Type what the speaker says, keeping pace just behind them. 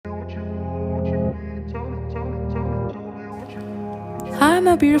Hi,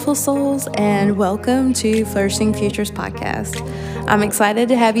 my beautiful souls, and welcome to Flourishing Futures Podcast. I'm excited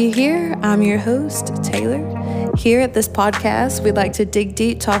to have you here. I'm your host, Taylor. Here at this podcast, we'd like to dig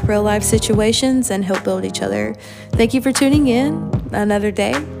deep, talk real life situations, and help build each other. Thank you for tuning in another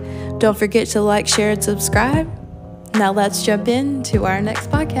day. Don't forget to like, share, and subscribe. Now let's jump into our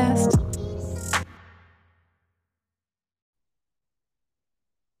next podcast.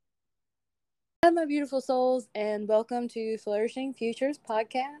 Hi, my beautiful souls, and welcome to Flourishing Futures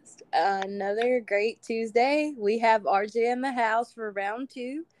Podcast. Another great Tuesday. We have RJ in the house for round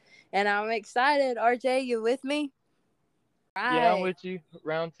two, and I'm excited. RJ, you with me? Yeah, I'm Right. with you.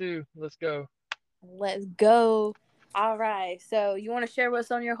 Round two. Let's go. Let's go. All right. So, you want to share what's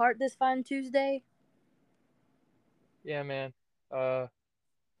on your heart this fine Tuesday? Yeah, man. Uh,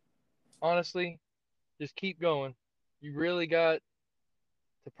 Honestly, just keep going. You really got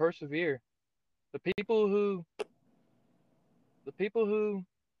to persevere. The people who, the people who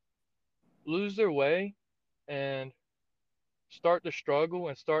lose their way and start to struggle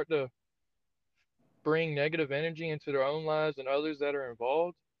and start to bring negative energy into their own lives and others that are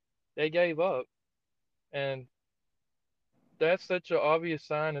involved, they gave up. And that's such an obvious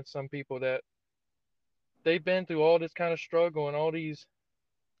sign in some people that they've been through all this kind of struggle and all these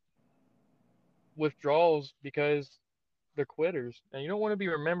withdrawals because they're quitters. And you don't want to be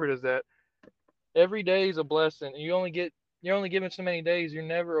remembered as that. Every day is a blessing. You're only given so many days. You're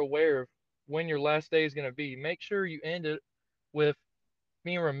never aware of when your last day is going to be. Make sure you end it with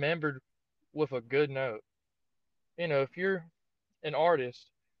being remembered with a good note. If you're an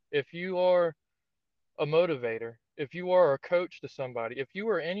artist, if you are a motivator, if you are a coach to somebody, if you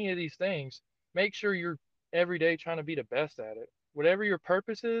are any of these things, make sure you're every day trying to be the best at it. Whatever your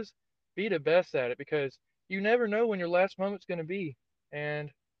purpose is, be the best at it because you never know when your last moment's going to be.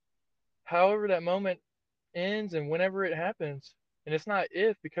 And however that moment ends and whenever it happens. And it's not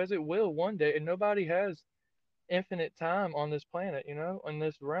if, because it will one day. And nobody has infinite time on this planet, on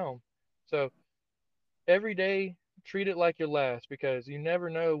this realm. So every day, treat it like your last because you never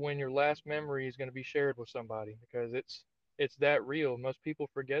know when your last memory is going to be shared with somebody because it's that real. Most people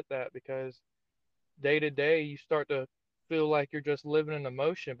forget that because day to day you start to feel like you're just living in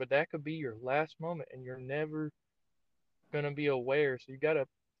emotion, but that could be your last moment and you're never going to be aware. So you got to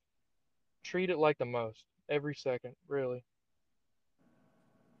treat it like the most every second, really.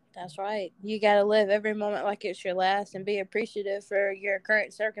 That's right. You got to live every moment like it's your last and be appreciative for your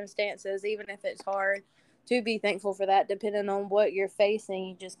current circumstances, even if it's hard to be thankful for that, depending on what you're facing.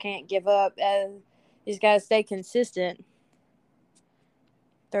 You just can't give up. You just got to stay consistent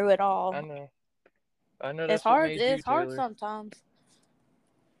through it I all. know. I know It's that's what hard. made you, It's hard Taylor. sometimes.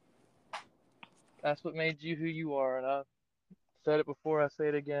 That's what made you who you are. And I said it before, I say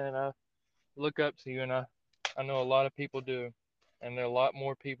it again, and I look up to you, and I know a lot of people do. And there are a lot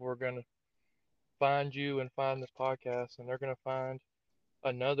more people are going to find you and find this podcast, and they're going to find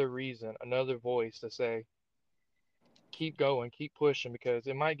another reason, another voice to say, keep going, keep pushing, because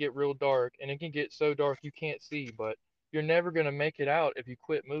it might get real dark, and it can get so dark you can't see, but you're never going to make it out if you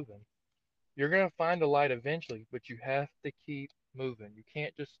quit moving. You're going to find a light eventually, but you have to keep moving. You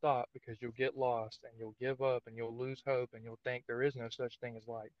can't just stop because you'll get lost and you'll give up and you'll lose hope and you'll think there is no such thing as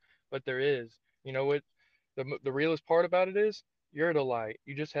light. But there is. You know what? The realest part about it is you're the light.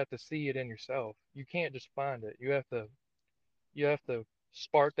 You just have to see it in yourself. You can't just find it. You have to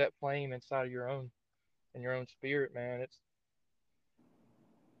spark that flame inside of your own spirit, man. It's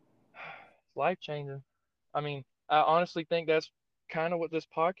life changing. I mean, I honestly think that's kind of what this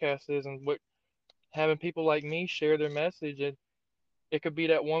podcast is and what having people like me share their message, and it could be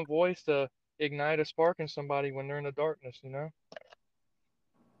that one voice to ignite a spark in somebody when they're in the darkness.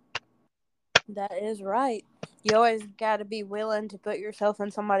 That is right. You always got to be willing to put yourself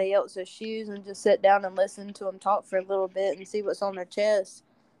in somebody else's shoes and just sit down and listen to them talk for a little bit and see what's on their chest.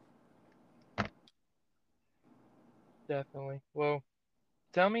 Definitely. Well,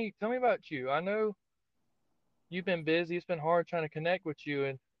 tell me about you. I know you've been busy. It's been hard trying to connect with you,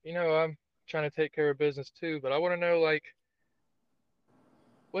 and I'm trying to take care of business too. But I want to know, like,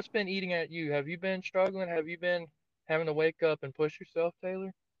 what's been eating at you? Have you been struggling? Have you been having to wake up and push yourself,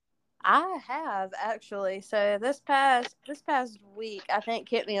 Taylor? I have actually. So this past week, I think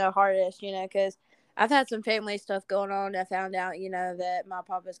hit me the hardest. Because I've had some family stuff going on. I found out, that my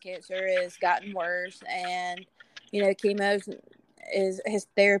papa's cancer has gotten worse, and chemo is his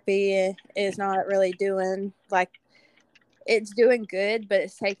therapy is not really doing like it's doing good, but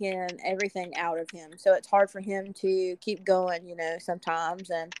it's taking everything out of him. So it's hard for him to keep going.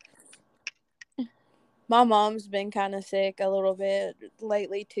 Sometimes and my mom's been kind of sick a little bit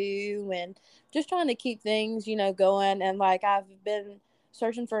lately too, and just trying to keep things, going. And like I've been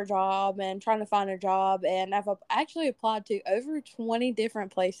searching for a job and trying to find a job, and I've actually applied to over 20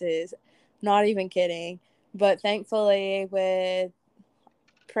 different places. Not even kidding. But thankfully, with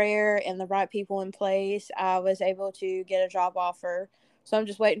prayer and the right people in place, I was able to get a job offer. So I'm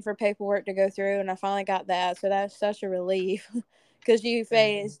just waiting for paperwork to go through, and I finally got that. So that's such a relief. Because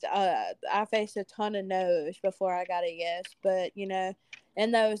And I faced a ton of no's before I got a yes. But,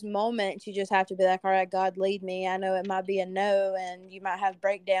 in those moments, you just have to be like, all right, God, lead me. I know it might be a no, and you might have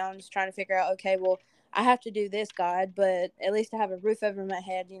breakdowns trying to figure out, okay, well, I have to do this, God, but at least I have a roof over my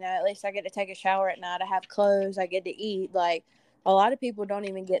head. At least I get to take a shower at night. I have clothes. I get to eat. Like, a lot of people don't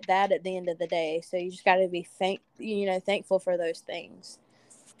even get that at the end of the day. So you just got to be thankful for those things.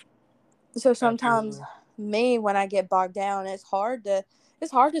 So sometimes absolutely. me, when I get bogged down, it's hard to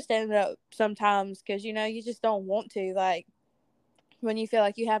stand up sometimes, because you just don't want to, like, when you feel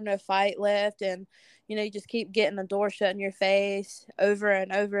like you have no fight left, and you just keep getting the door shut in your face over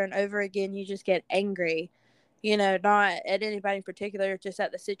and over and over again. You just get angry, not at anybody in particular, just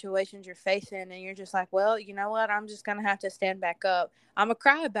at the situations you're facing, and you're just like, well, you know what, I'm just gonna have to stand back up. I'm gonna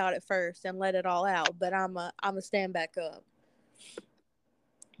cry about it first and let it all out, but I'm a stand back up.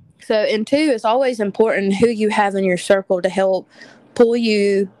 So, and two, it's always important who you have in your circle to help pull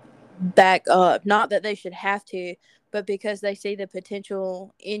you back up. Not that they should have to, but because they see the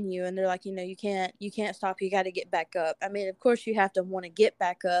potential in you, and they're like, you can't stop. You got to get back up. I mean, of course, you have to want to get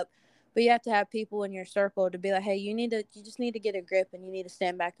back up, but you have to have people in your circle to be like, hey, you just need to get a grip, and you need to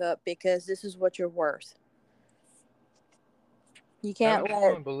stand back up, because this is what you're worth. You Having can't let.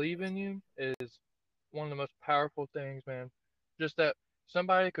 someone believe in you is one of the most powerful things, man. Just that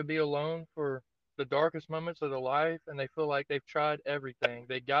somebody could be alone for the darkest moments of their life and they feel like they've tried everything.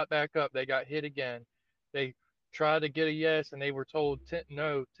 They got back up, they got hit again. They tried to get a yes and they were told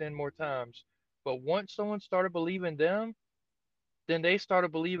no 10 more times. But once someone started believing them, then they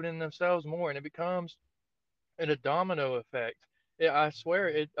started believing in themselves more and it becomes a domino effect. I swear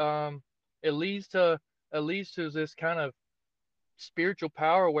it leads to this kind of spiritual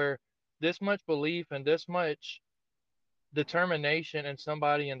power where this much belief and this much determination in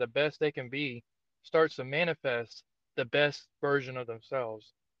somebody and the best they can be starts to manifest the best version of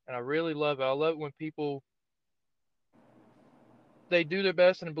themselves. And I really love it. I love it when people they do their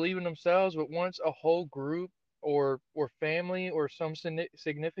best and believe in themselves, but once a whole group or family or some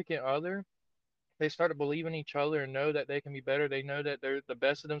significant other they start to believe in each other and know that they can be better. They know that they're the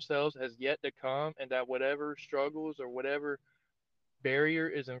best of themselves has yet to come, and that whatever struggles or whatever barrier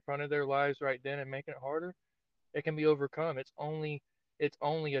is in front of their lives right then and making it harder, it can be overcome. It's only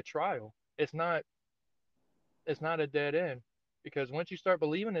a trial. It's not a dead end because once you start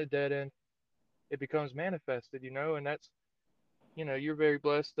believing a dead end, it becomes manifested, and you're very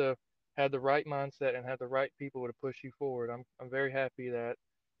blessed to have the right mindset and have the right people to push you forward. I'm very happy that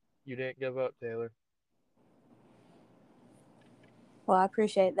you didn't give up, Taylor. Well, I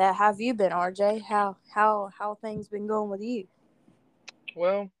appreciate that. How have you been, RJ? How things been going with you?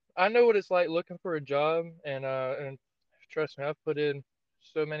 Well, I know what it's like looking for a job and trust me, I've put in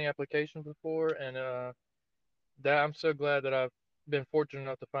so many applications before and that I'm so glad that I've been fortunate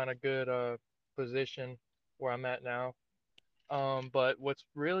enough to find a good position where I'm at now. But what's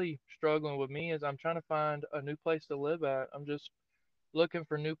really struggling with me is I'm trying to find a new place to live at. I'm just looking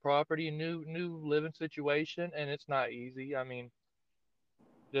for new property, new living situation, and it's not easy. I mean,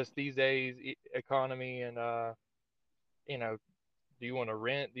 just these days, economy and you know, do you want to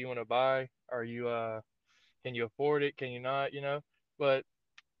rent? Do you want to buy? Are you can you afford it? Can you not? But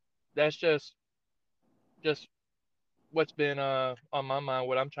that's just what's been on my mind,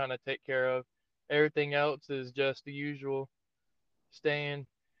 what I'm trying to take care of. Everything else is just the usual, staying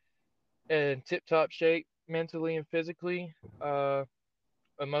in tip top shape mentally and physically.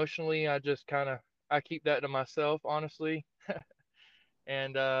 Emotionally, I keep that to myself, honestly,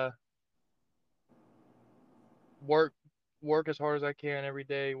 and work work as hard as I can every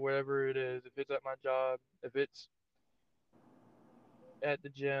day, wherever it is. If it's at my job, if it's at the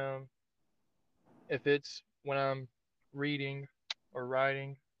gym, if it's when I'm reading or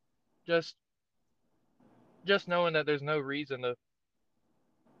writing, just just knowing that there's no reason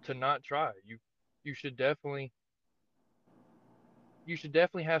to not try. You should definitely you should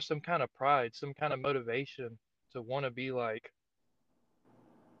definitely have some kind of pride, some kind of motivation to want to be like,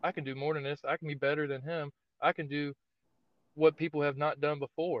 I can do more than this. I can be better than him. I can do what people have not done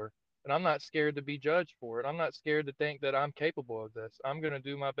before. And I'm not scared to be judged for it. I'm not scared to think that I'm capable of this. I'm going to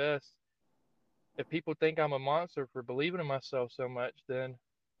do my best. If people think I'm a monster for believing in myself so much, then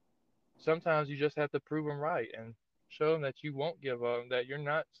sometimes you just have to prove them right and show them that you won't give up, that you're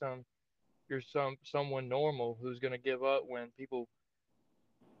not someone normal who's going to give up when people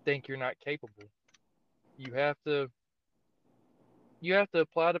think you're not capable. You have to you have to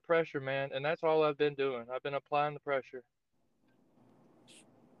apply the pressure, man, and that's all I've been doing. I've been applying the pressure.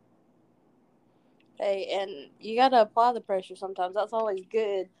 Hey, and you gotta apply the pressure sometimes. That's always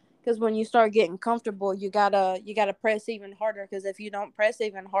good because when you start getting comfortable, you gotta press even harder. Because if you don't press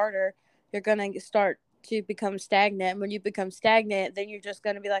even harder, you're gonna start to become stagnant. When you become stagnant, then you're just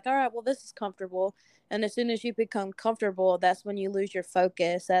gonna be like, all right, well, this is comfortable. And as soon as you become comfortable, that's when you lose your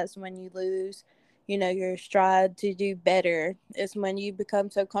focus. That's when you lose, your stride to do better. It's when you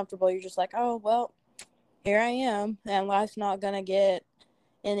become so comfortable, you're just like, oh well, here I am, and life's not gonna get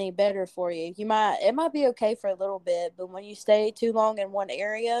any better for you. It might be okay for a little bit, but when you stay too long in one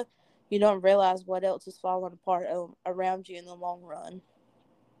area, you don't realize what else is falling apart around you in the long run.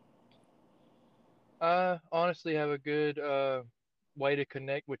 I honestly have a good way to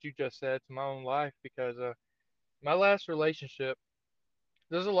connect what you just said to my own life because my last relationship,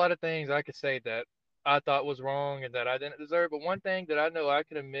 there's a lot of things I could say that I thought was wrong and that I didn't deserve, but one thing that I know I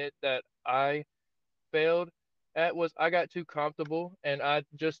can admit that I failed at was I got too comfortable and I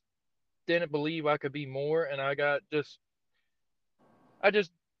just didn't believe I could be more, and I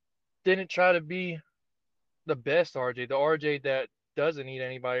just didn't try to be the best RJ, the RJ that doesn't need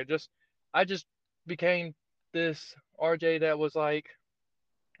anybody. I just became this RJ that was like,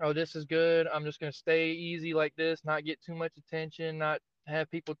 oh, this is good. I'm just gonna stay easy like this, not get too much attention, not have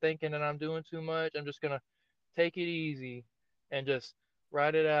people thinking that I'm doing too much. I'm just gonna take it easy and just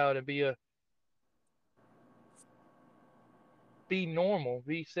ride it out and be normal,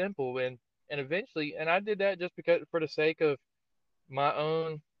 be simple, and eventually, and I did that just because for the sake of my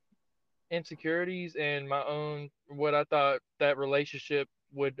own insecurities and my own what I thought that relationship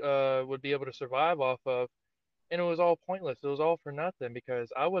would be able to survive off of. And it was all pointless. It was all for nothing because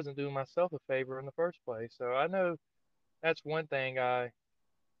I wasn't doing myself a favor in the first place. So I know that's one thing I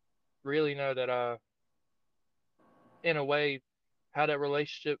really know that in a way, how that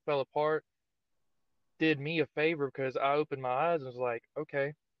relationship fell apart did me a favor because I opened my eyes and was like,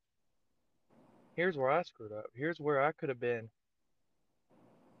 okay, here's where I screwed up. Here's where I could have been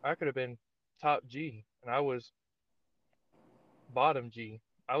top G and I was bottom G.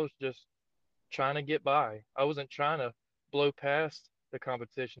 I was just trying to get by. I wasn't trying to blow past the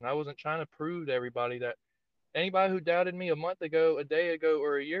competition. I wasn't trying to prove to everybody that anybody who doubted me a month ago, a day ago,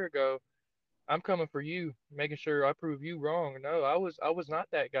 or a year ago, I'm coming for you, making sure I prove you wrong. No, I was not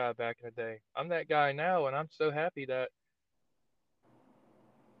that guy back in the day. I'm that guy now, and I'm so happy that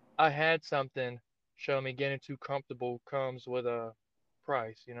I had something show me getting too comfortable comes with a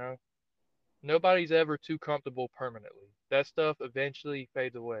price, you know? Nobody's ever too comfortable permanently. That stuff eventually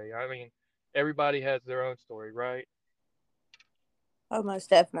fades away. I mean, everybody has their own story, right? Oh, most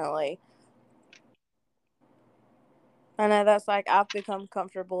definitely. I know that's like I've become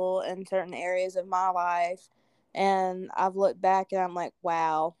comfortable in certain areas of my life, and I've looked back and I'm like,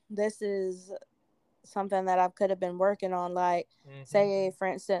 wow, this is something that I could have been working on. Like, Hmm. say, for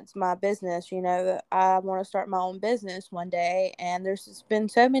instance, my business, I want to start my own business one day, and there's just been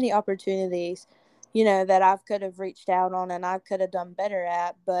so many opportunities, that I could have reached out on and I could have done better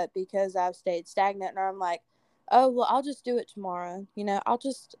at. But because I've stayed stagnant, and I'm like, oh, well, I'll just do it tomorrow. I'll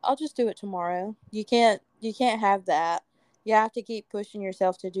just do it tomorrow. You can't have that. You have to keep pushing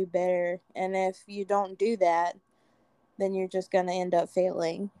yourself to do better. And if you don't do that, then you're just going to end up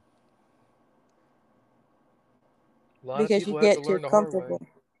failing A lot of because you people have to get too learn the hard way. comfortable.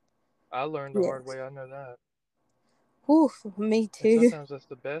 I learned the hard Yes. way, I know that. Whew, me And too. sometimes that's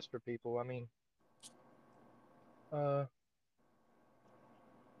the best for people. I mean, uh,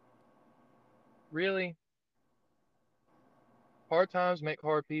 really, hard times make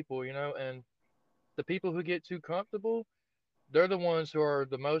hard people, you know, and the people who get too comfortable, they're the ones who are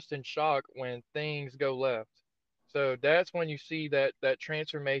the most in shock when things go left. So that's when you see that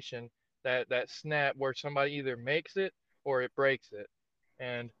transformation, that snap where somebody either makes it or it breaks it.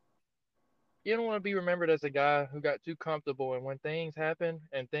 And you don't want to be remembered as a guy who got too comfortable and when things happen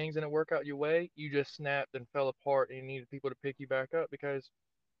and things didn't work out your way, you just snapped and fell apart and you needed people to pick you back up because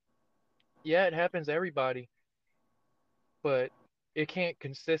yeah, it happens to everybody, but it can't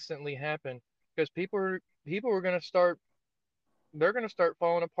consistently happen because people are going to start they're going to start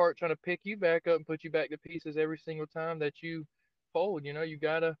falling apart trying to pick you back up and put you back to pieces every single time that you fold. You know, you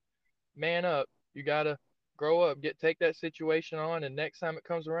got to man up. You got to grow up, take that situation on and next time it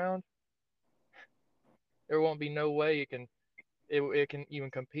comes around, there won't be no way it can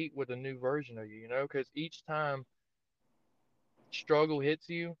even compete with a new version of you, you know, because each time struggle hits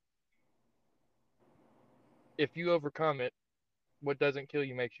you, if you overcome it, what doesn't kill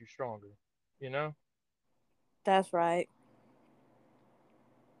you makes you stronger, you know? That's right.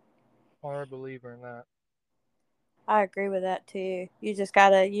 hard believer in that. I agree with that too. You just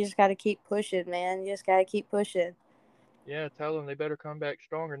gotta keep pushing, man. You just gotta keep pushing. Yeah, tell them they better come back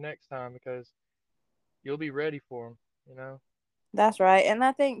stronger next time because you'll be ready for them. You know, That's right. And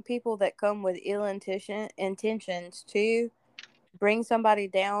I think people that come with intentions too bring somebody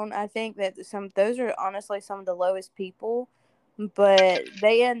down. I think that some those are honestly some of the lowest people, but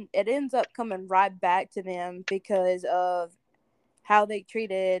it ends up coming right back to them because of how they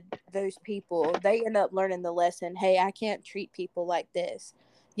treated those people. They end up learning the lesson. Hey, I can't treat people like this.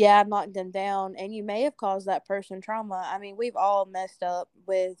 Yeah, I knocked them down, and you may have caused that person trauma. I mean, we've all messed up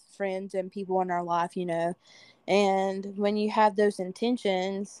with friends and people in our life, you know. And when you have those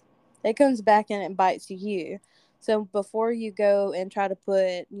intentions, it comes back and it bites you. So before you go and try to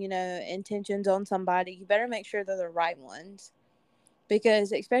put, you know, intentions on somebody, you better make sure they're the right ones,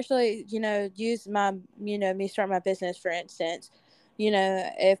 because especially, you know, use my, you know, me start my business for instance. You know,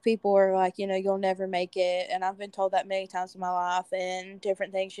 if people are like, you know, you'll never make it, and I've been told that many times in my life and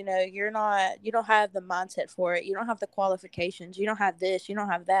different things, you know, you don't have the mindset for it, you don't have the qualifications, you don't have this, you don't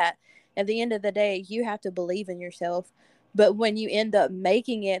have that. At the end of the day, you have to believe in yourself. But when you end up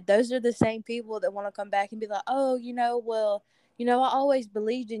making it, those are the same people that want to come back and be like, oh, you know, well, you know, I always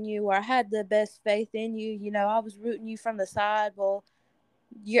believed in you, or I had the best faith in you, you know, I was rooting you from the side. Well,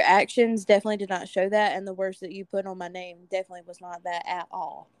 your actions definitely did not show that, and the words that you put on my name definitely was not that at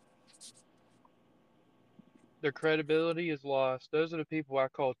all. their credibility is lost. Those are the people I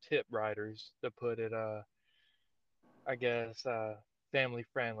call tip writers, to put it, I guess, family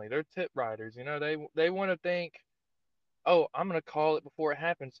friendly. They're tip writers. You know, they want to think, oh, I'm gonna call it before it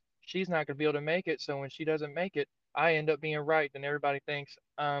happens. She's not gonna be able to make it, so when she doesn't make it, I end up being right, and everybody thinks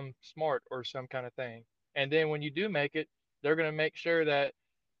I'm smart or some kind of thing. And then when you do make it, they're gonna make sure that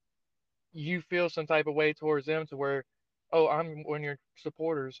you feel some type of way towards them to where, oh, I'm one of your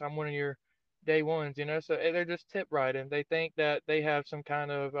supporters, I'm one of your day ones, you know. So they're just tip writing. They think that they have some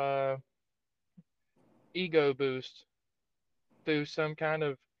kind of ego boost through some kind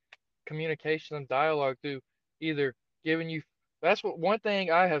of communication and dialogue through either giving you. That's what one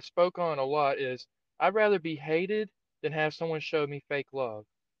thing I have spoke on a lot is I'd rather be hated than have someone show me fake love.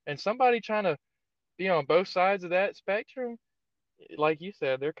 And somebody trying to be on both sides of that spectrum, like you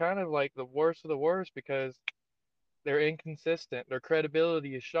said, they're kind of like the worst of the worst because they're inconsistent. Their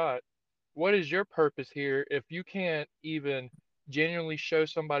credibility is shot. What is your purpose here if you can't even genuinely show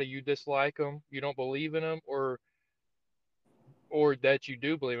somebody you dislike them, you don't believe in them, or that you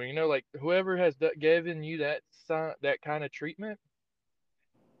do believe in? You know, like whoever has given you that kind of treatment,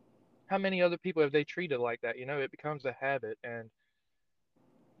 how many other people have they treated like that? You know, it becomes a habit, and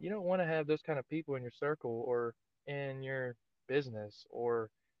you don't want to have those kind of people in your circle or in your business or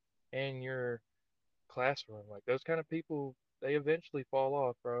in your classroom. Like those kind of people, they eventually fall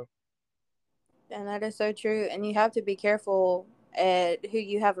off, bro. And that is so true. And you have to be careful at who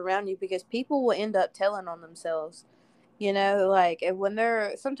you have around you, because people will end up telling on themselves. You know, like when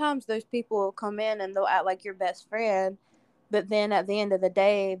they're sometimes those people will come in and they'll act like your best friend, but then at the end of the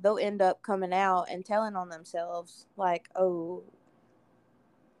day, they'll end up coming out and telling on themselves. Like, oh,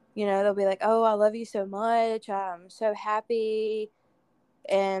 you know, they'll be like, oh, I love you so much. I'm so happy.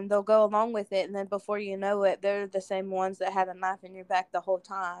 And they'll go along with it. And then before you know it, they're the same ones that had a knife in your back the whole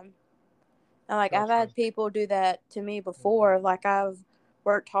time. And like I've Trust me. had people do that to me before. Like I've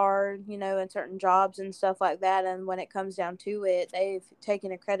worked hard, you know, in certain jobs and stuff like that. And when it comes down to it, they've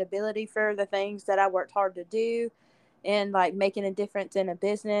taken a credibility for the things that I worked hard to do, and like making a difference in a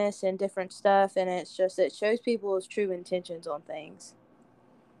business and different stuff. And it's just, it shows people's true intentions on things.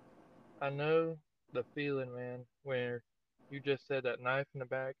 I know the feeling, man, where you just said that knife in the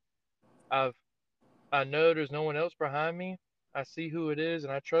back. I've I know there's no one else behind me. I see who it is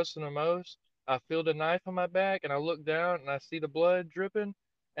and I trust them the most. I feel the knife on my back and I look down and I see the blood dripping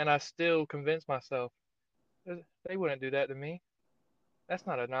and I still convince myself they wouldn't do that to me. That's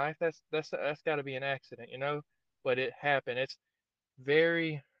not a knife. That's got to be an accident, you know? But it happened. It's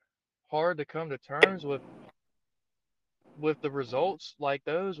very hard to come to terms with the results like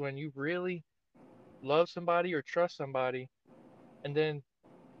those when you really love somebody or trust somebody and then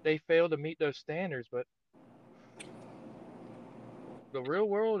they fail to meet those standards. But the real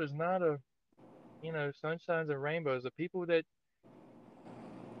world is not a, sunshines and rainbows. The people that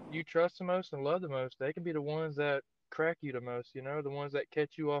you trust the most and love the most, they can be the ones that crack you the most, the ones that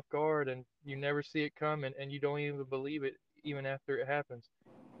catch you off guard and you never see it coming and you don't even believe it even after it happens.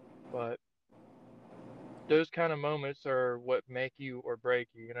 But those kind of moments are what make you or break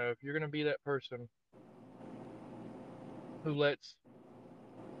you. You know, if you're going to be that person who lets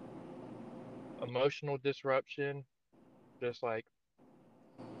emotional disruption just like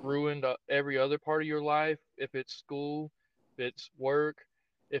ruined every other part of your life, if it's school, if it's work,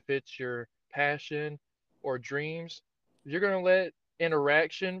 if it's your passion or dreams, you're going to let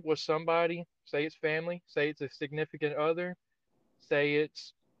interaction with somebody, say it's family, say it's a significant other, say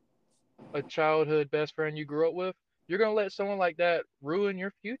it's a childhood best friend you grew up with, you're going to let someone like that ruin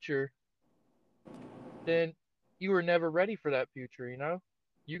your future, then you were never ready for that future, you know?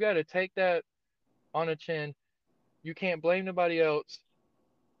 You got to take that on a chin. You can't blame nobody else.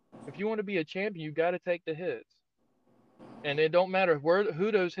 If you want to be a champion, you got to take the hits. And it don't matter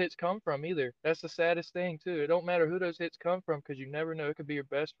who those hits come from either. That's the saddest thing too. It don't matter who those hits come from because you never know. It could be your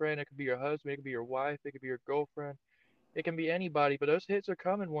best friend, it could be your husband, it could be your wife, it could be your girlfriend, it can be anybody. But those hits are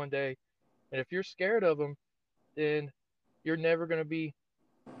coming one day, and if you're scared of them, then you're never going to be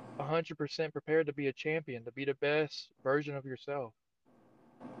 100% prepared to be a champion, to be the best version of yourself.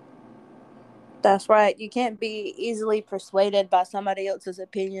 That's right. You can't be easily persuaded by somebody else's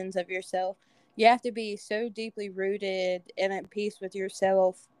opinions of yourself. You have to be so deeply rooted and at peace with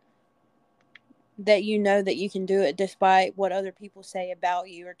yourself that you know that you can do it despite what other people say about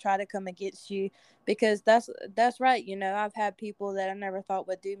you or try to come against you, because that's right. I've had people that I never thought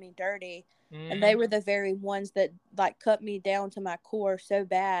would do me dirty, and they Mhm. were the very ones that like cut me down to my core so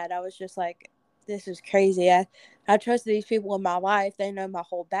bad. I was just like, this is crazy. I trust these people in my life. They know my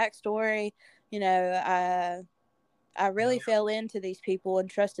whole backstory. I really Yep. fell into these people and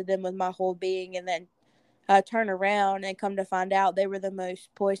trusted them with my whole being, and then I turn around and come to find out they were the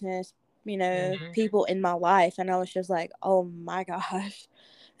most poisonous, Mhm. people in my life. And I was just like, oh my gosh.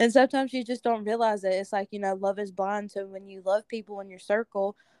 And sometimes you just don't realize it. It's like, love is blind. So when you love people in your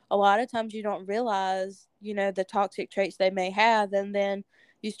circle, a lot of times you don't realize, the toxic traits they may have. And then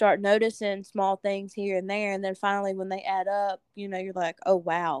you start noticing small things here and there. And then finally, when they add up, you're like, oh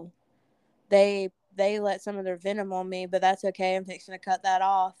wow, they let some of their venom on me, but that's okay. I'm fixing to cut that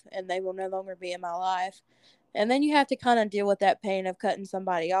off, and they will no longer be in my life. And then you have to kind of deal with that pain of cutting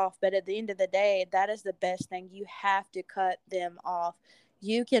somebody off. But at the end of the day, that is the best thing. You have to cut them off.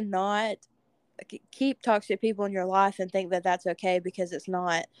 You cannot keep toxic people in your life and think that that's okay, because it's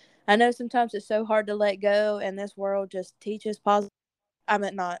not. I know sometimes it's so hard to let go, and this world just teaches positive. I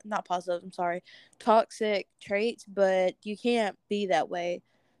meant not positive. I'm sorry, toxic traits, but you can't be that way.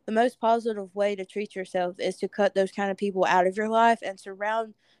 The most positive way to treat yourself is to cut those kind of people out of your life and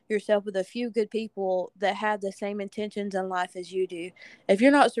surround yourself with a few good people that have the same intentions in life as you do. If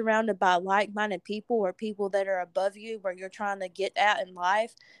you're not surrounded by like-minded people or people that are above you where you're trying to get at in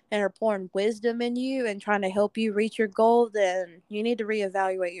life and are pouring wisdom in you and trying to help you reach your goal, then you need to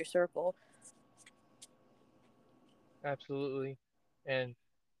reevaluate your circle. Absolutely. And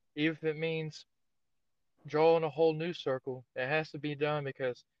even if it means drawing a whole new circle, it has to be done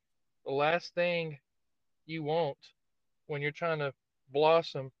because the last thing you want when you're trying to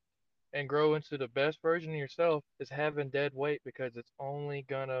blossom and grow into the best version of yourself is having dead weight because it's only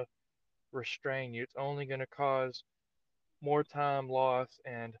gonna restrain you. It's only gonna cause more time loss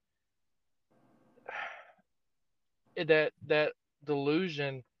and that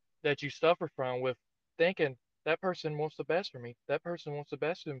delusion that you suffer from with thinking that person wants the best for me. That person wants the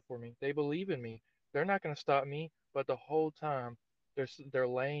best for me. They believe in me. They're not gonna stop me. But the whole time they're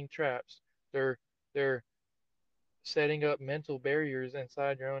laying traps. They're they're setting up mental barriers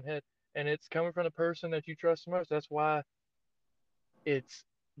inside your own head, and it's coming from the person that you trust the most. That's why it's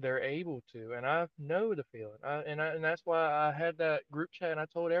they're able to, and I know the feeling. And that's why I had that group chat and I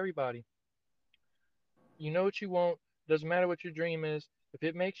told everybody, you know what you want. Doesn't matter what your dream is. If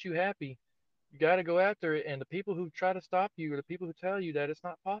it makes you happy, you got to go after it. And the people who try to stop you, or the people who tell you that it's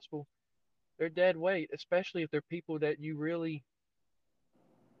not possible, they're dead weight. Especially if they're people that you really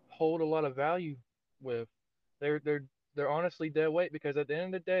hold a lot of value with. They're honestly dead weight because at the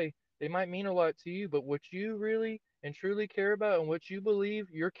end of the day, they might mean a lot to you, but what you really and truly care about and what you believe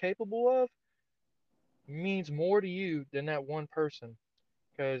you're capable of means more to you than that one person.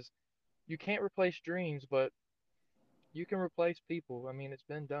 Because you can't replace dreams, but you can replace people. I mean, it's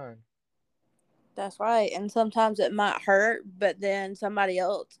been done. That's right. And sometimes it might hurt, but then somebody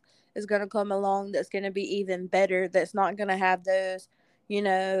else is going to come along that's going to be even better, that's not going to have those,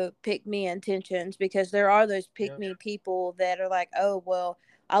 pick me intentions, because there are those pick Yep. me people that are like, oh, well,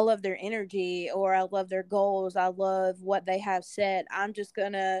 I love their energy or I love their goals. I love what they have set. I'm just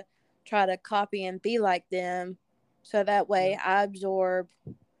going to try to copy and be like them. So that way Yep. I absorb,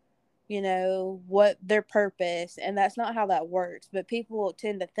 what their purpose, and that's not how that works, but people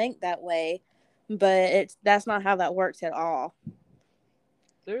tend to think that way, but that's not how that works at all.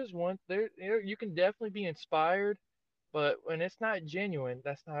 There's one there. You can definitely be inspired, but when it's not genuine,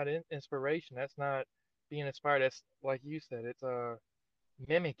 that's not inspiration. That's not being inspired. That's like you said. It's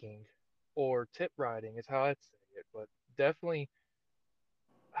mimicking or tip riding is how I'd say it. But definitely,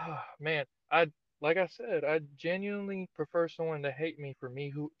 man, I like I said, I genuinely prefer someone to hate me for me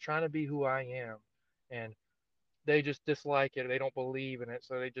who trying to be who I am, and they just dislike it. They don't believe in it,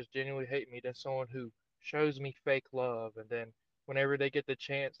 so they just genuinely hate me. Than someone who shows me fake love, and then whenever they get the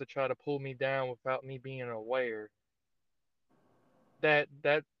chance to try to pull me down without me being aware, that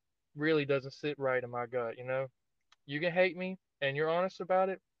really doesn't sit right in my gut. You can hate me, and you're honest about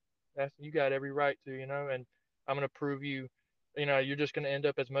it. That's you got every right to, and I'm gonna prove you. You're just gonna end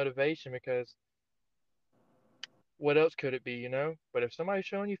up as motivation because what else could it be? But if somebody's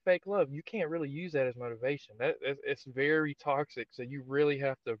showing you fake love, you can't really use that as motivation. It's very toxic. So you really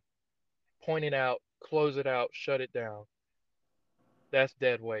have to point it out, close it out, shut it down. That's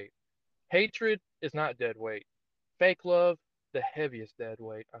dead weight. Hatred is not dead weight. Fake love, the heaviest dead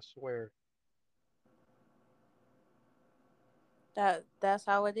weight, I swear. That's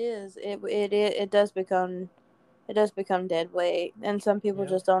how it is. It does become dead weight, and some people Yep,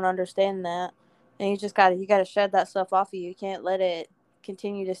 just don't understand that. And you gotta shed that stuff off of you. You can't let it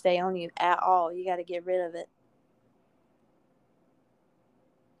continue to stay on you at all. You got to get rid of it.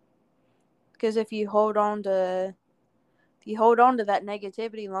 Because if you hold on to that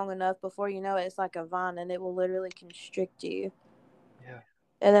negativity long enough, before you know it, it's like a vine, and it will literally constrict you. yeah,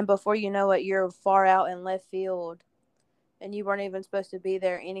 And then before you know it, you're far out in left field, and you weren't even supposed to be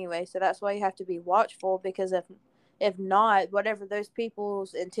there anyway. So that's why you have to be watchful, because if not, whatever those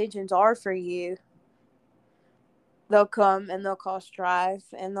people's intentions are for you, they'll come and they'll cause strife,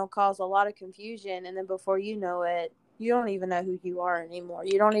 and they'll cause a lot of confusion, and then before you know it, you don't even know who you are anymore.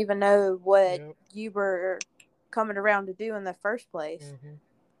 You don't even know what yep. you were coming around to do in the first place. hmm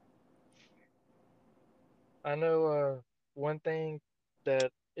I know one thing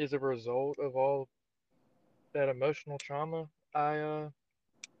that is a result of all that emotional trauma I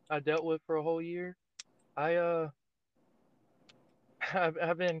dealt with for a whole year. I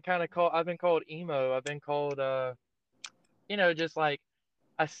I've been kind of called I've been called emo. I've been called just like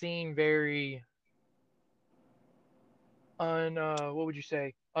I seem very what would you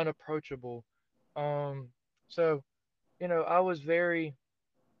say, unapproachable. Um so, I was very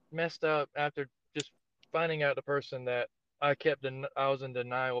messed up after just finding out the person that I was in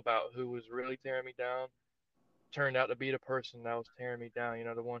denial about who was really tearing me down turned out to be the person that was tearing me down,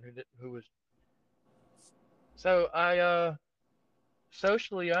 the one who was. So I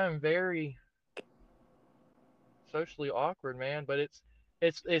socially I'm very socially awkward, man, but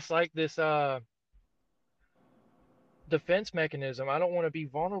it's like this defense mechanism. I don't want to be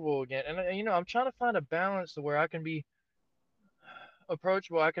vulnerable again. And I'm trying to find a balance to where I can be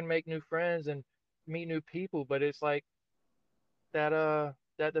approachable, I can make new friends and meet new people, but it's like that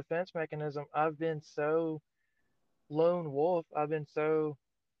defense mechanism. I've been so lone wolf. I've been so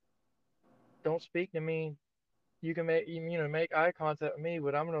don't speak to me. You can make eye contact with me,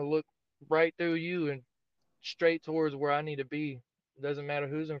 but I'm gonna look right through you and straight towards where I need to be. It doesn't matter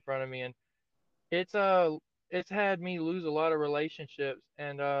who's in front of me, and it's uh it's had me lose a lot of relationships,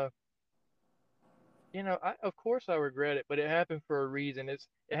 and I of course I regret it, but it happened for a reason. It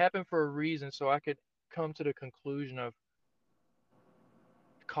happened for a reason, so I could come to the conclusion of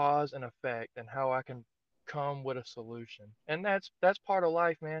cause and effect and how I can come with a solution, and that's part of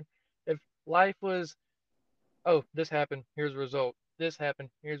life, man. If life was, oh, this happened, here's a result. This happened,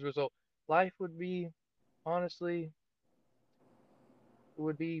 here's a result. Life would be, honestly, it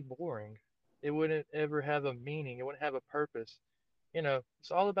would be boring. It wouldn't ever have a meaning. It wouldn't have a purpose.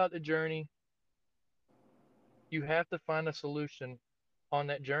 It's all about the journey. You have to find a solution on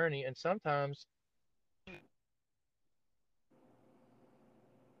that journey, and sometimes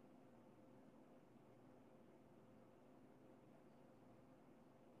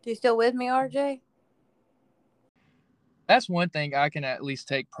Do you still with me, RJ? that's one thing I can at least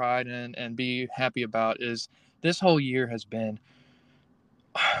take pride in and be happy about is this whole year has been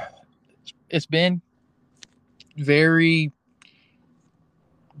it's been very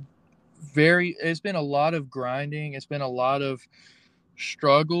it's been a lot of grinding, it's been a lot of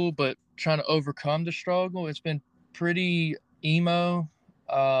struggle, but trying to overcome the struggle. It's been pretty emo.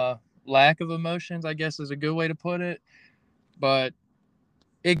 Uh, Lack of emotions, I guess, is a good way to put it. But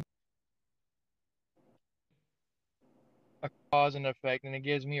it a cause and effect, and it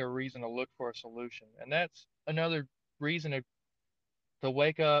gives me a reason to look for a solution, and that's another reason to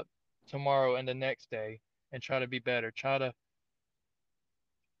wake up tomorrow and the next day and try to be better. Try to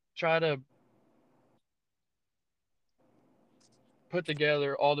put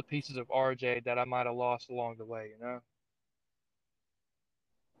together all the pieces of RJ that I might have lost along the way.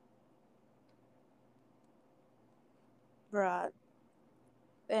 Right.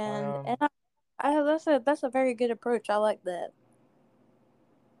 and Um, that's a very good approach. I like that.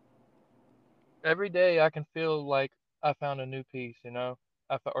 every day I can feel like I found a new piece, you know,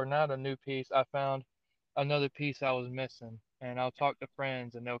 or not a new piece. I found another piece I was missing, and I'll talk to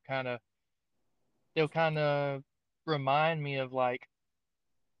friends, and they'll kind of remind me of like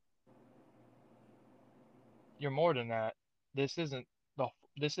you're more than that. This isn't the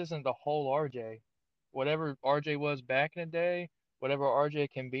this isn't the whole RJ. Whatever RJ was back in the day, whatever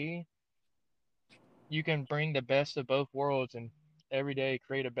RJ can be, you can bring the best of both worlds and every day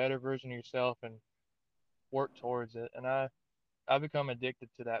create a better version of yourself and work towards it. And I become addicted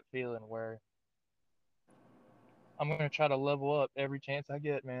to that feeling where I'm gonna try to level up every chance I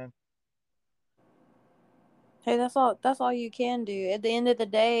get, man. Hey, that's all you can do. At the end of the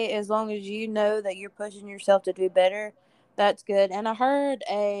day, as long as you know that you're pushing yourself to do better, that's good. And I heard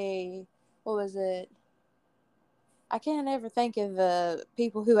a what was it? I can't ever think of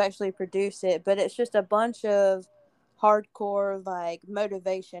people who actually produce it, but it's just a bunch of hardcore like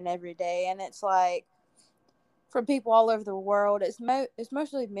motivation every day, and it's like from people all over the world. It's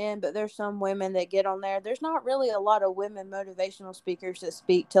mostly men, but there's some women that get on there. There's not really a lot of women motivational speakers that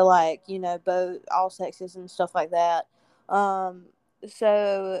speak to like both all sexes and stuff like that. Um,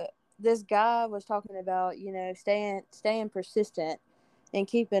 so this guy was talking about staying persistent and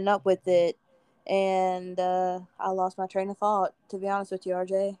keeping up with it, and I lost my train of thought. To be honest with you,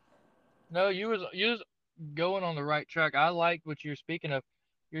 RJ. No, you was going on the right track. I like what you're speaking of.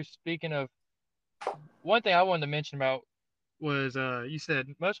 You're speaking of one thing I wanted to mention about was you said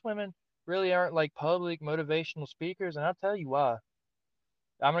most women really aren't like public motivational speakers, and I'll tell you why.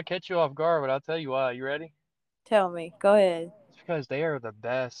 I'm gonna catch you off guard, but I'll tell you why. You ready? Tell me. Go ahead. It's because they are the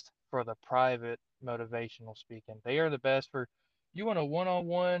best for the private motivational speaking. They are the best for you want a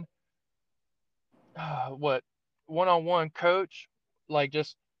one-on-one what one-on-one coach like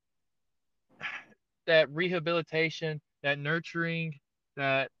just that rehabilitation, that nurturing,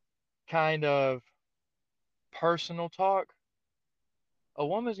 that kind of personal talk. A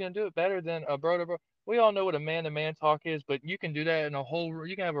woman's gonna do it better than a bro to bro. We all know what a man to man talk is, but you can do that in a whole.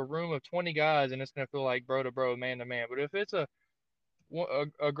 You can have a room of 20 guys, and it's gonna feel like bro to bro, man to man. But if it's a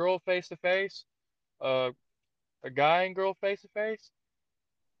girl face to face, a guy and girl face to face,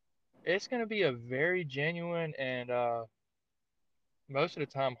 it's gonna be a very genuine and most of the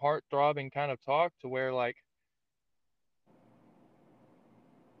time heart throbbing kind of talk to where like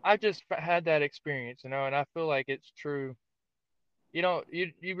I just had that experience, you know, and I feel like it's true. You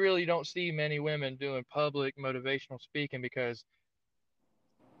really don't see many women doing public motivational speaking because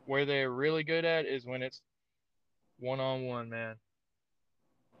where they're really good at is when it's one on one, man.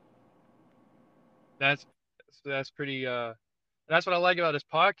 That's that's pretty that's what I like about this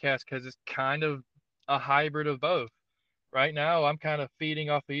podcast because it's kind of a hybrid of both. Right now I'm kind of feeding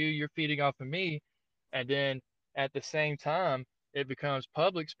off of you, you're feeding off of me, and then at the same time it becomes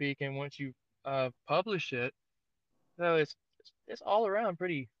public speaking once you publish it. So it's all around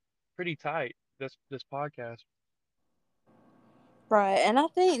pretty tight this podcast. Right. And I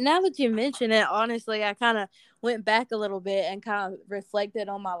think now that you mention it, honestly, I kind of went back a little bit and kind of reflected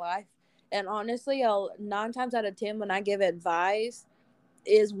on my life. And honestly, 9 times out of 10, when I give advice,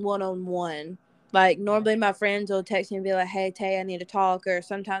 is one on one. Like normally my friends will text me and be like, "Hey Tay, I need to talk," or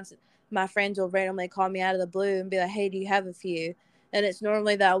sometimes my friends will randomly call me out of the blue and be like, "Hey, do you have a few?" And it's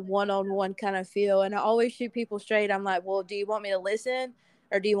normally that one on one kind of feel. And I always shoot people straight. I'm like, "Well, do you want me to listen?"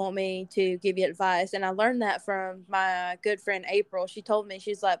 Or do you want me to give you advice? And I learned that from my good friend April. She told me,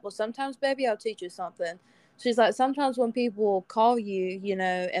 she's like, well, sometimes, baby, I'll teach you something. She's like, sometimes when people call you,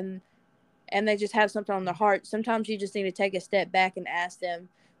 and they just have something on their heart, sometimes you just need to take a step back and ask them,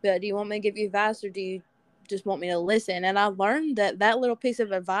 but do you want me to give you advice or do you just want me to listen? And I learned that that little piece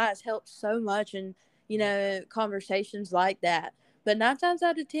of advice helps so much in, conversations like that. But 9 times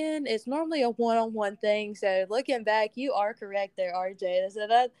out of 10, it's normally a one-on-one thing. So looking back, you are correct there, RJ. So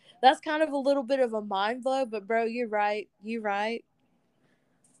that's kind of a little bit of a mind blow, but bro, you're right. You're right.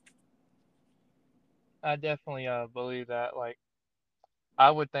 I definitely believe that. Like I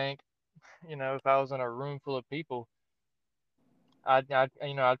would think, if I was in a room full of people, I'd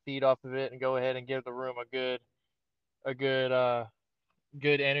feed off of it and go ahead and give the room a good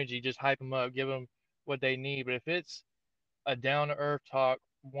energy, just hype them up, give them what they need. But if it's a down to earth talk,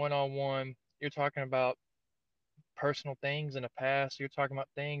 one on one, you're talking about personal things in the past, you're talking about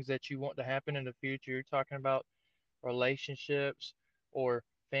things that you want to happen in the future, you're talking about relationships or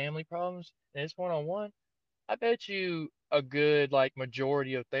family problems, and it's one on one. I bet you a good like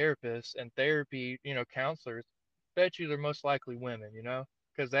majority of therapists and therapy, counselors, bet you they're most likely women,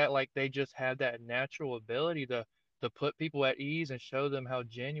 because that like they just have that natural ability to put people at ease and show them how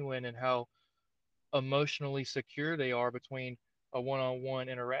genuine and how emotionally secure they are between a one-on-one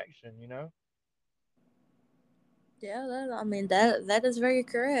interaction, you know? Yeah, I mean that is very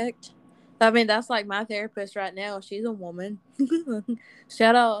correct. I mean that's like my therapist right now. She's a woman.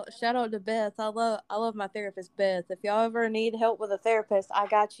 Shout out to Beth. I love my therapist Beth. If y'all ever need help with a therapist, I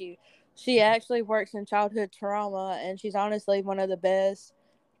got you. She actually works in childhood trauma, and she's honestly one of the best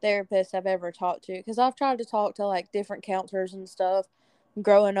therapists I've ever talked to. Because I've tried to talk to like different counselors and stuff,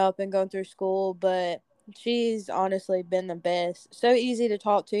 growing up and going through school, but she's honestly been the best. So easy to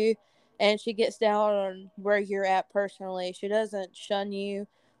talk to, and she gets down on where you're at personally. She doesn't shun you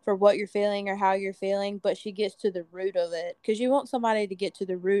for what you're feeling or how you're feeling, but she gets to the root of it, because you want somebody to get to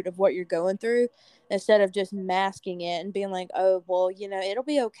the root of what you're going through instead of just masking it and being like, oh, well, it'll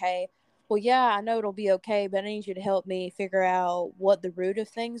be okay. Well, yeah, I know it'll be okay, but I need you to help me figure out what the root of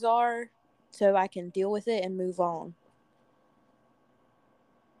things are so I can deal with it and move on.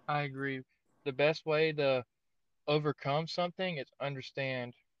 I agree. The best way to overcome something is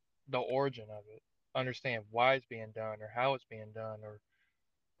understand the origin of it, understand why it's being done or how it's being done or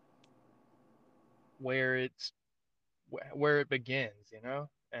where it's where it begins, you know?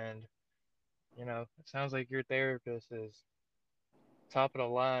 And it sounds like your therapist is top of the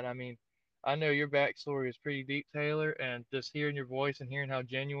line. I mean, I know your backstory is pretty deep, Taylor, and just hearing your voice and hearing how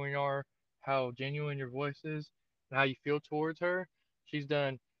genuine your voice is, and how you feel towards her, she's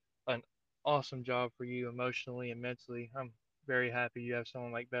done an awesome job for you emotionally and mentally. I'm very happy you have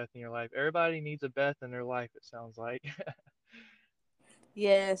someone like Beth in your life. Everybody needs a Beth in their life, it sounds like.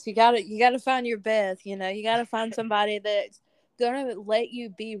 Yes, you gotta find your Beth. You gotta find somebody that's gonna let you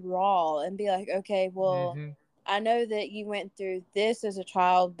be raw and be like, okay, well, Hmm. I know that you went through this as a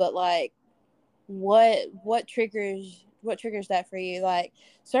child, but like, what triggers that for you? Like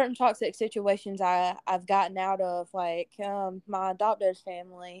certain toxic situations I've gotten out of, like my adopted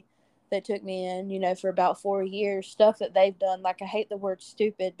family that took me in, for about 4 years, stuff that they've done. Like I hate the word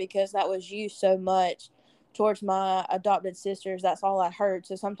stupid because that was used so much towards my adopted sisters. That's all I heard.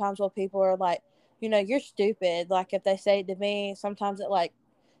 So sometimes when people are like, you're stupid, like if they say it to me, sometimes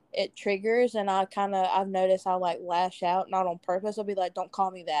it triggers, and I've noticed I like lash out, not on purpose. I'll be like, don't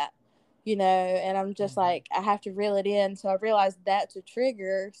call me that, and I'm just Hmm. like, I have to reel it in. So I realized that's a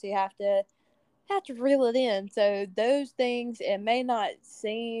trigger, so you have to reel it in. So those things, it may not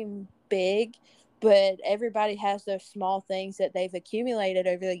seem big, but everybody has those small things that they've accumulated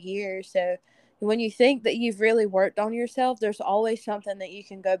over the years. So when you think that you've really worked on yourself, there's always something that you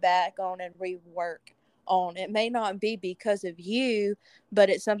can go back on and rework on. It may not be because of you, but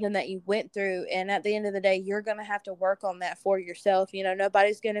it's something that you went through. And at the end of the day, you're going to have to work on that for yourself.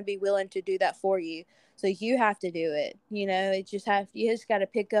 Nobody's going to be willing to do that for you. So you have to do it. You just got to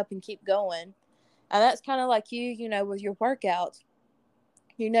pick up and keep going. And that's kind of like with your workouts.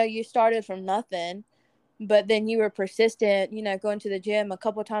 You started from nothing, but then you were persistent, going to the gym a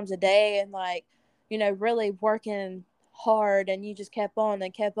couple times a day and like, really working hard, and you just kept on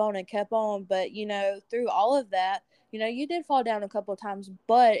and kept on and kept on. But, through all of that, you did fall down a couple times,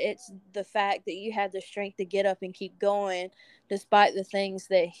 but it's the fact that you had the strength to get up and keep going despite the things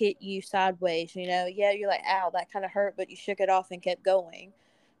that hit you sideways. Yeah, you're like, ow, that kind of hurt, but you shook it off and kept going.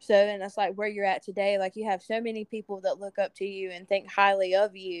 So, and that's like where you're at today. Like, you have so many people that look up to you and think highly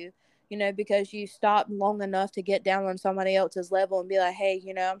of you, because you stopped long enough to get down on somebody else's level and be like, hey,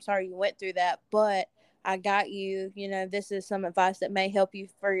 I'm sorry you went through that, but I got you. This is some advice that may help you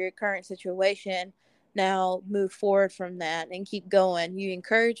for your current situation. Now move forward from that and keep going. You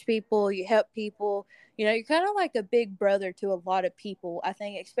encourage people, you help people. You're kind of like a big brother to a lot of people, I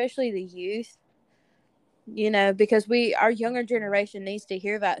think, especially the youth, because our younger generation needs to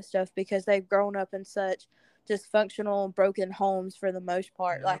hear that stuff because they've grown up in such dysfunctional, broken homes for the most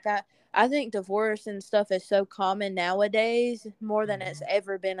part. Yep. Like I think divorce and stuff is so common nowadays, more than it's Hmm.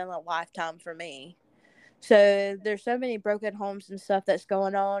 ever been in a lifetime for me. So there's so many broken homes and stuff that's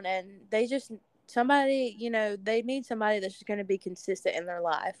going on, and they just somebody, they need somebody that's just going to be consistent in their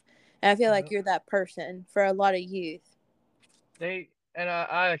life. And I feel like Yep. you're that person for a lot of youth. They and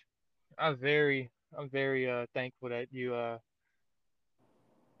I'm very thankful that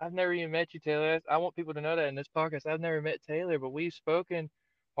I've never even met you, Taylor. I want people to know that in this podcast. I've never met Taylor, but we've spoken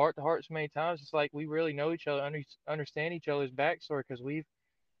heart to heart so many times. It's like we really know each other, understand each other's backstory because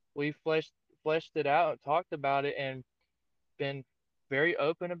we've fleshed it out and talked about it and been very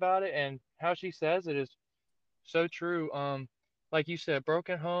open about it. And how she says it is so true. Like you said,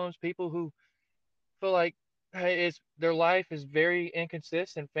 broken homes, people who feel like hey, it's their life is very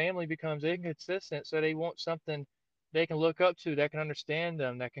inconsistent. Family becomes inconsistent, so they want something they can look up to, that can understand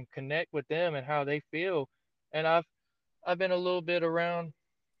them, that can connect with them and how they feel. And I've been a little bit around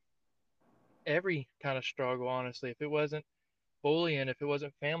every kind of struggle, honestly. If it wasn't bullying, if it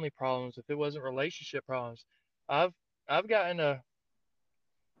wasn't family problems, if it wasn't relationship problems, I've I've gotten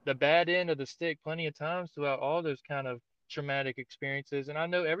the bad end of the stick plenty of times throughout all those kind of traumatic experiences. And I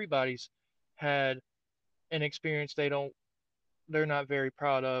know everybody's had an experience they're not very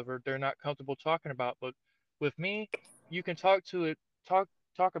proud of or they're not comfortable talking about. But with me, you can talk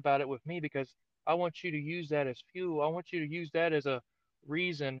talk about it with me because I want you to use that as fuel. I want you to use that as a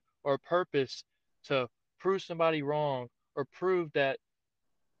reason or purpose to prove somebody wrong or prove that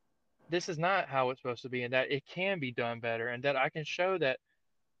this is not how it's supposed to be and that it can be done better and that I can show that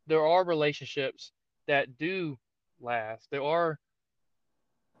there are relationships that do last. There are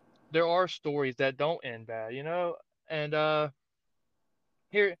stories that don't end bad, you know? And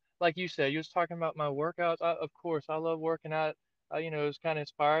here, like you said, you was talking about my workouts. Of course, I love working out. It was kind of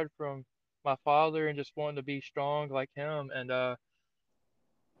inspired from my father and just wanting to be strong like him. And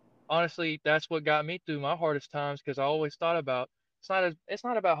honestly, that's what got me through my hardest times because I always thought about it's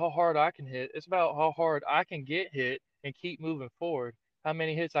not about how hard I can hit. It's about how hard I can get hit and keep moving forward. How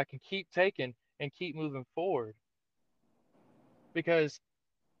many hits I can keep taking and keep moving forward. Because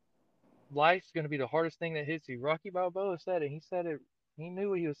life's going to be the hardest thing that hits you. Rocky Balboa said it. He said it. He knew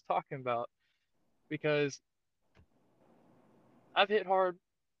what he was talking about because I've hit hard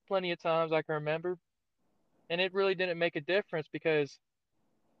plenty of times I can remember, and it really didn't make a difference because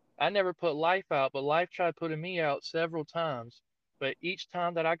I never put life out, but life tried putting me out several times. But each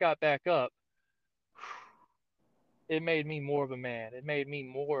time that I got back up, it made me more of a man. It made me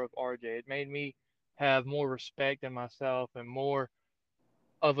more of RJ. It made me have more respect in myself and more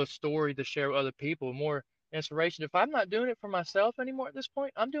of a story to share with other people, more inspiration. If I'm not doing it for myself anymore at this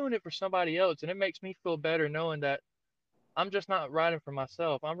point, I'm doing it for somebody else. And it makes me feel better knowing that I'm just not riding for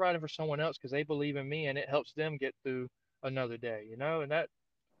myself. I'm riding for someone else because they believe in me and it helps them get through another day, you know? And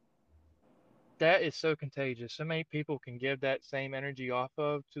that is so contagious. So many people can give that same energy off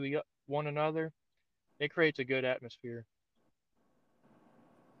of to one another. It creates a good atmosphere.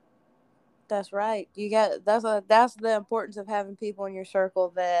 That's right. You got that's the importance of having people in your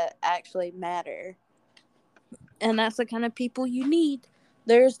circle that actually matter. And that's the kind of people you need.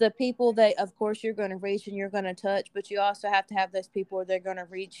 There's the people that of course you're going to reach and you're going to touch, but you also have to have those people where they're going to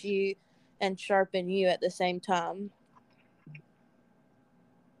reach you and sharpen you at the same time.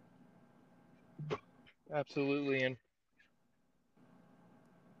 Absolutely. And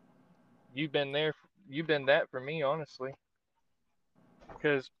you've been there, you've been that for me, honestly.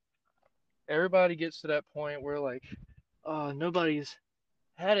 Because everybody gets to that point where, like, oh, nobody's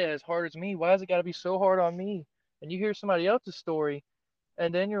had it as hard as me. Why has it got to be so hard on me? And you hear somebody else's story,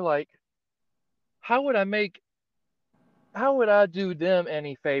 and then you're like, how would I make how would I do them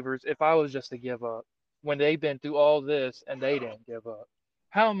any favors if I was just to give up when they've been through all this and they didn't give up?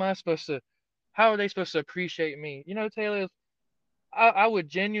 How am I supposed to? How are they supposed to appreciate me? You know, Taylor, I would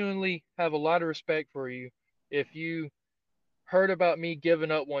genuinely have a lot of respect for you if you heard about me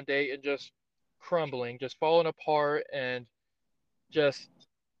giving up one day and just crumbling, just falling apart and just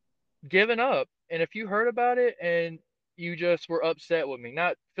giving up. And if you heard about it and you just were upset with me,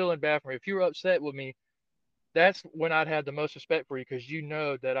 not feeling bad for me, if you were upset with me, that's when I'd have the most respect for you because you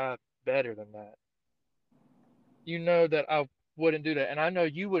know that I'm better than that. You know that I wouldn't do that, and I know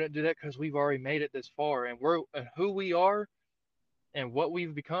you wouldn't do that because we've already made it this far, and we're and who we are and what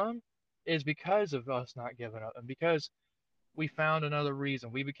we've become is because of us not giving up, and because we found another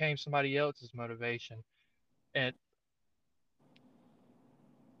reason. We became somebody else's motivation, and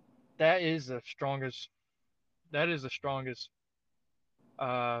that is the strongest. That is the strongest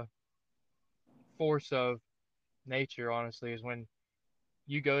uh, force of nature. Honestly, is when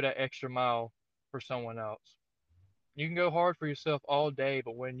you go that extra mile for someone else. You can go hard for yourself all day,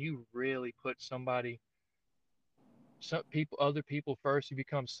 but when you really put other people first, you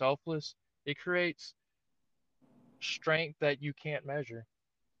become selfless. It creates strength that you can't measure.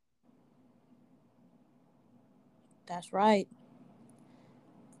 That's right.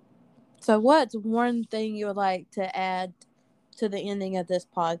 So, what's one thing you would like to add to the ending of this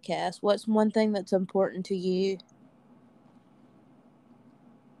podcast? What's one thing that's important to you?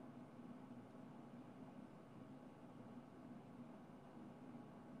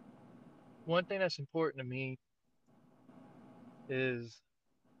 One thing that's important to me is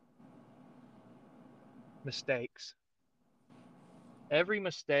mistakes. Every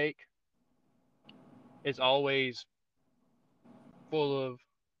mistake is always full of,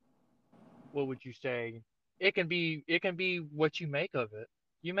 what would you say? It can be what you make of it.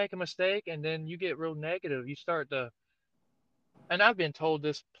 You make a mistake and then you get real negative. You start to and I've been told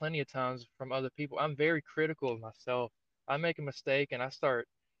this plenty of times from other people. I'm very critical of myself. I make a mistake and I start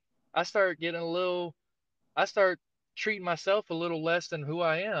getting a little I start treating myself a little less than who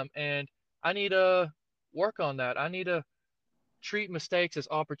I am, and I need to work on that. I need to treat mistakes as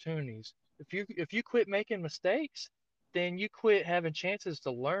opportunities. If you quit making mistakes, then you quit having chances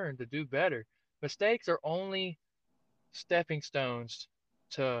to learn to do better. Mistakes are only stepping stones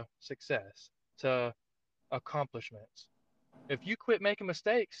to success, to accomplishments. If you quit making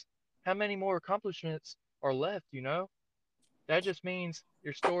mistakes, how many more accomplishments are left, you know? That just means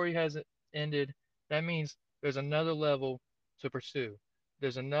your story hasn't ended. That means there's another level to pursue.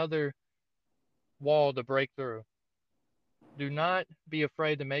 There's another wall to break through. Do not be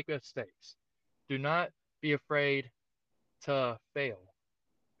afraid to make mistakes. Do not be afraid to fail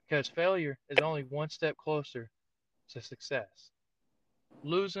because failure is only one step closer to success.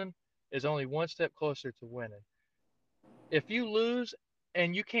 Losing is only one step closer to winning. If you lose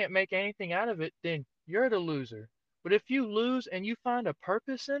and you can't make anything out of it, then you're the loser. But if you lose and you find a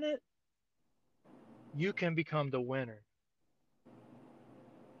purpose in it, you can become the winner.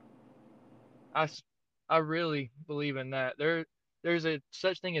 I, I really believe in that. There's a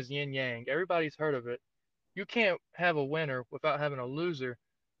such thing as yin yang. Everybody's heard of it. You can't have a winner without having a loser,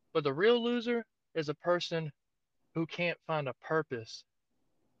 but the real loser is a person who can't find a purpose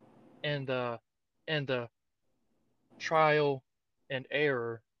in the trial and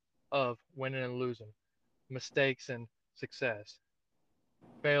error of winning and losing, mistakes and success,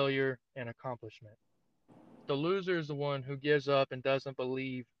 failure and accomplishment. The loser is the one who gives up and doesn't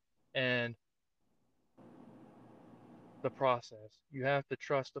believe in the process. You have to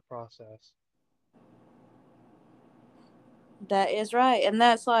trust the process. That is right. And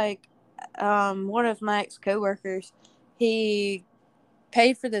that's like one of my ex coworkers, he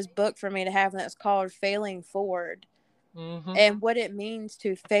paid for this book for me to have, and that's called Failing Forward. Mm-hmm. And what it means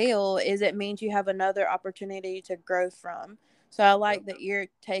to fail is it means you have another opportunity to grow from. So I Yep. like that your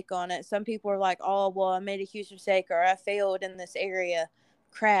take on it. Some people are like, oh, well, I made a huge mistake or I failed in this area.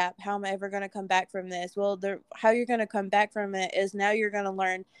 Crap, how am I ever going to come back from this? Well, how you're going to come back from it is now you're going to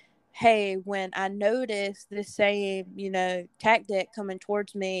learn, hey, when I notice this same, tactic coming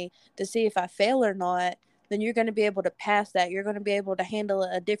towards me to see if I fail or not, then you're going to be able to pass that. You're going to be able to handle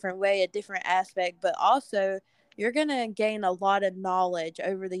it a different way, a different aspect, but also you're going to gain a lot of knowledge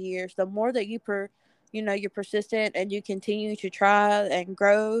over the years. The more that you're persistent and you continue to try and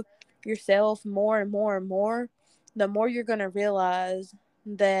grow yourself more and more and more, the more you're going to realize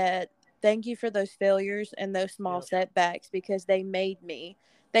that thank you for those failures and those small Yep. setbacks because they made me.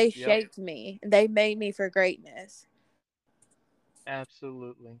 They Yep. shaped me. They made me for greatness.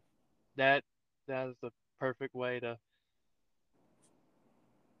 Absolutely. That that is the perfect way to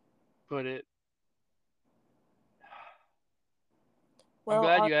put it. I'm Well,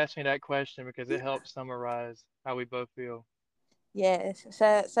 glad you asked me that question because it helps summarize how we both feel. yes.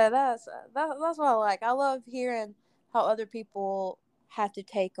 So that's what I like. I love hearing how other people have to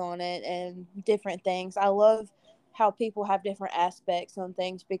take on it and different things. I love how people have different aspects on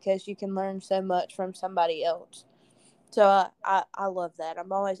things because you can learn so much from somebody else. So I love that.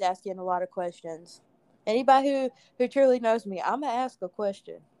 I'm always asking a lot of questions. Anybody who truly knows me, I'm gonna ask a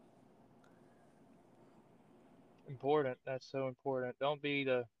question. Important. That's so important. Don't be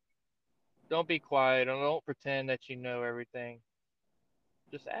quiet and don't pretend that you know everything.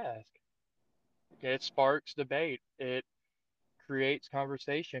 Just ask. Okay, it sparks debate. It creates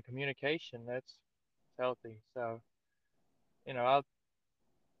conversation, communication. That's healthy. So, you know,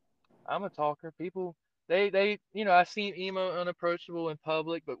 I'm a talker. People I seem emo unapproachable in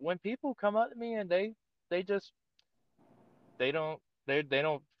public, but when people come up to me and they just they don't they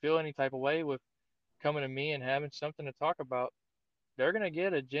don't feel any type of way with coming to me and having something to talk about, they're gonna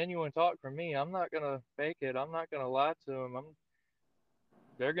get a genuine talk from me. I'm not gonna fake it. I'm not gonna lie to them.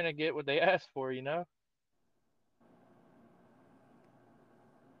 They're gonna get what they ask for, you know.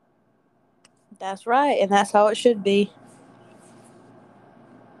 That's right, and that's how it should be.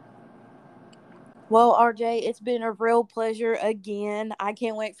 Well, RJ, it's been a real pleasure again. I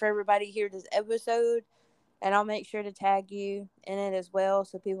can't wait for everybody to hear this episode, and I'll make sure to tag you in it as well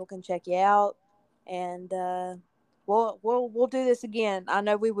so people can check you out. And we'll do this again. I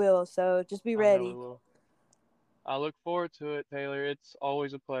know we will. So just be I know we ready. will. I look forward to it, Taylor. It's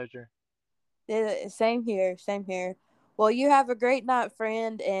always a pleasure. Same here. Same here. Well, you have a great night,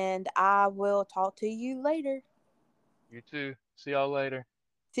 friend, and I will talk to you later. You too. See y'all later.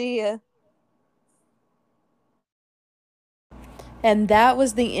 See ya. And that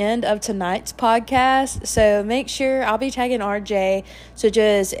was the end of tonight's podcast. So make sure I'll be tagging RJ. So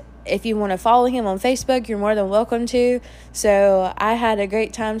just If you want to follow him on Facebook, you're more than welcome to. So I had a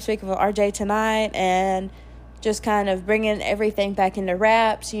great time speaking with RJ tonight and just kind of bringing everything back into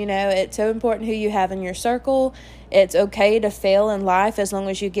wraps. You know, it's so important who you have in your circle. It's okay to fail in life as long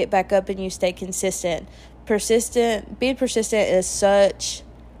as you get back up and you stay consistent. Being persistent is such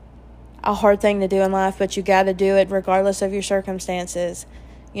a hard thing to do in life, but you got to do it regardless of your circumstances,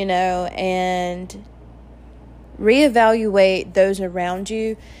 you know, and reevaluate those around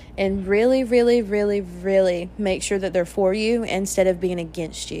you and really, really, really, really make sure that they're for you instead of being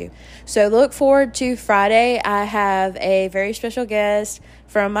against you. So look forward to Friday. I have a very special guest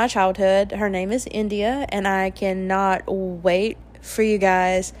from my childhood. Her name is India, and I cannot wait for you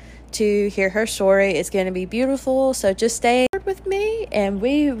guys to hear her story. It's going to be beautiful. So just stay with me and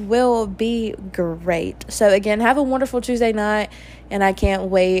we will be great. So again, have a wonderful Tuesday night, and I can't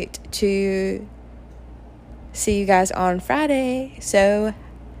wait to see you guys on Friday. So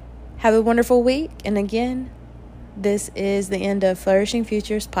have a wonderful week. And again, this is the end of Flourishing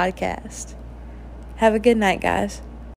Futures podcast. Have a good night, guys.